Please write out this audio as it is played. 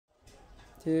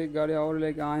ठीक गाड़ी और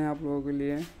लेके आए हैं आप लोगों के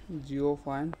लिए।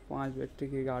 zeofine 5 बैटरी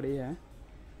की गाड़ी है,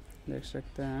 देख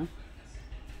सकते हैं।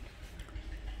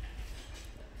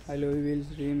 एलॉय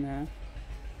व्हील्स रिम है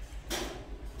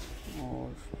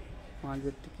और 5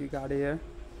 बैटरी की गाड़ी है।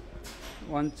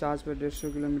 1 चार्ज पे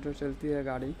 150 किलोमीटर चलती है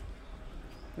गाड़ी,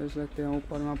 देख सकते हैं।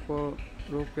 ऊपर में आपको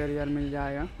रूफ कैरियर मिल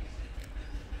जाएगा,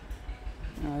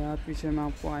 यहाँ पीछे में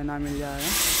आपको आईना मिल जाएगा,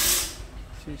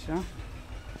 शीशा।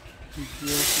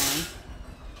 zeofine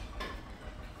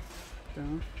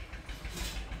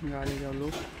गाड़ी का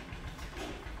लुक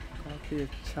काफ़ी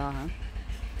अच्छा है।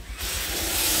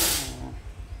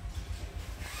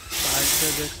 साइड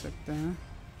से देख सकते हैं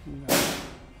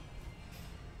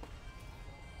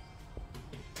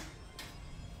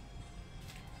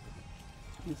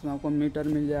इसमें आपको मीटर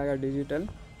मिल जाएगा डिजिटल,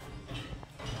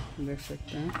 देख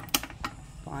सकते हैं।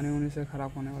 पानी उनी से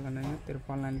ख़राब होने वाला नहीं है।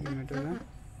 53 लाइन की मीटर है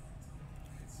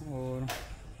और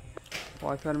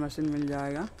वाईफाई मशीन मिल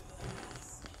जाएगा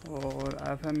और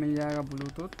एफएम मिल जाएगा,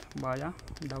 ब्लूटूथ, बाजा,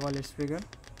 डबल स्पीकर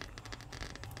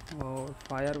और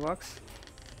फायर वर्क्स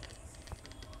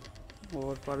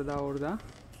और पर्दा उर्दा।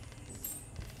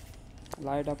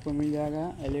 लाइट आपको मिल जाएगा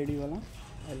एलईडी वाला,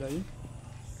 एलईडी।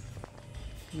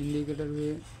 इंडिकेटर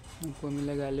भी आपको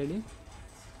मिलेगा एलईडी।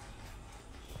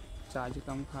 चार्ज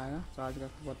कम खाएगा, चार्ज का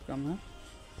खपत कम है।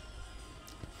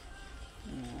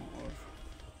 और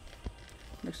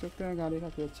देख सकते हैं गाड़ी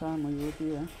काफ़ी अच्छा है, मजबूती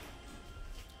है।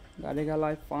 गाड़ी का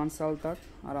लाइफ 5 साल तक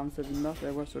आराम से बिंदास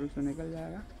एक बार सर्विस से निकल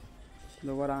जाएगा,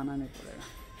 दोबारा आना नहीं पड़ेगा।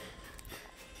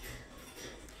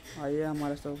 आइए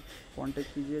हमारे साथ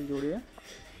कांटेक्ट कीजिए, जोड़िए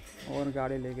और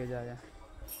गाड़ी लेके जाइए।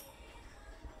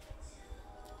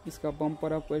 इसका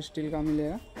बम्पर आपको स्टील का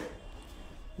मिलेगा,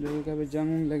 जो कि कभी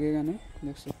जंग लगेगा नहीं,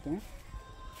 देख सकते हैं।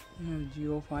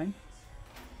 zeofine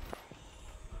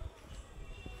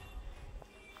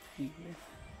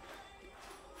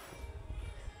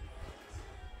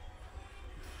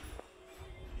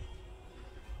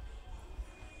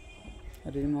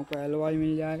रिम आपको एलॉय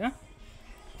मिल जाएगा।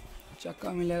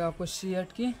 चक्का मिलेगा आपको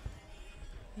C8 की,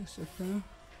 देख सकते हैं।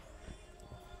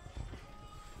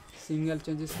 सिंगल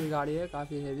चेंजेस की गाड़ी है,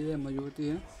 काफ़ी हेवी है, मजबूती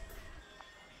है।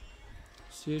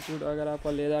 सीट वूट अगर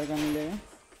आपको लेदर का मिलेगा,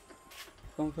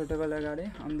 कंफर्टेबल है गाड़ी।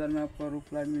 अंदर में आपको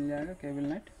रूफ लाइट मिल जाएगा, केबल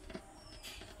लाइट,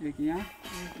 एक यहाँ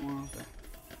एक वहाँ पर।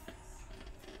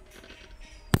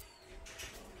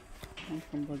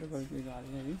 कंफर्टेबल की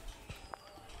गाड़ी है ये।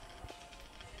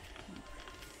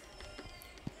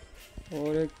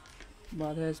 और एक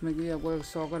बात है इसमें कि आपको एक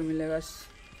सॉकर मिलेगा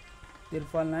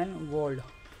 53 गोल्ड,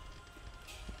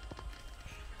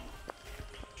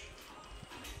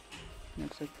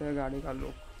 देख सकते हैं गाड़ी का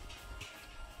लुक।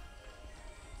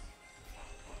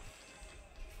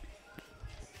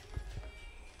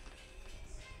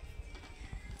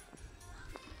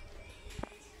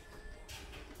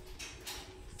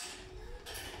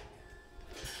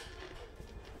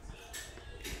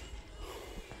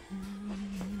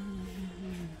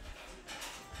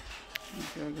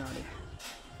 गाड़ी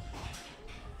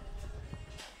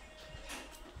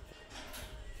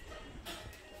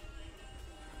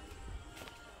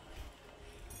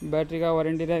बैटरी का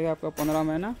वारंटी रहेगा आपका 15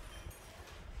 महीना,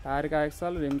 टायर का 1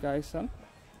 साल, रिम का 1 साल,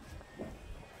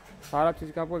 सारा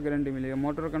चीज़ का आपको गारंटी मिलेगी।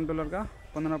 मोटर कंट्रोलर का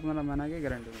 15 महीना की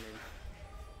गारंटी मिलेगी।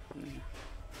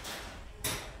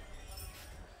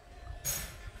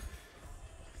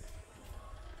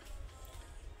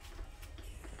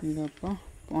 ये आपका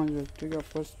 5 बैटरी का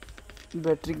फर्स्ट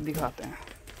बैटरी दिखाते हैं।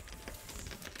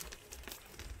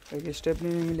 एक स्टेपनी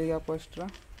भी मिलेगी आपको एक्स्ट्रा,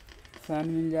 फैन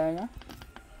मिल जाएगा,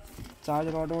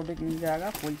 चार्जर ऑटोमेटिक मिल जाएगा,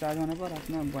 फुल चार्ज होने पर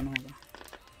अपने आप बंद होगा।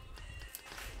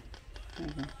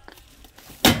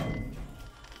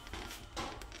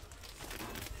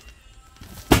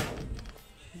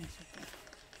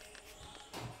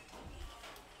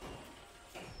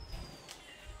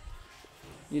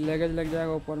 ये लगेज लग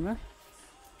जाएगा ऊपर में,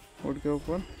 हुड के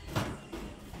ऊपर।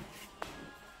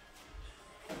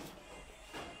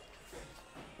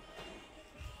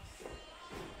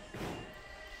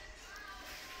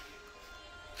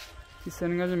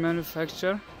 किशनगंज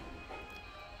मैन्युफैक्चर,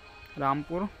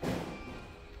 रामपुर।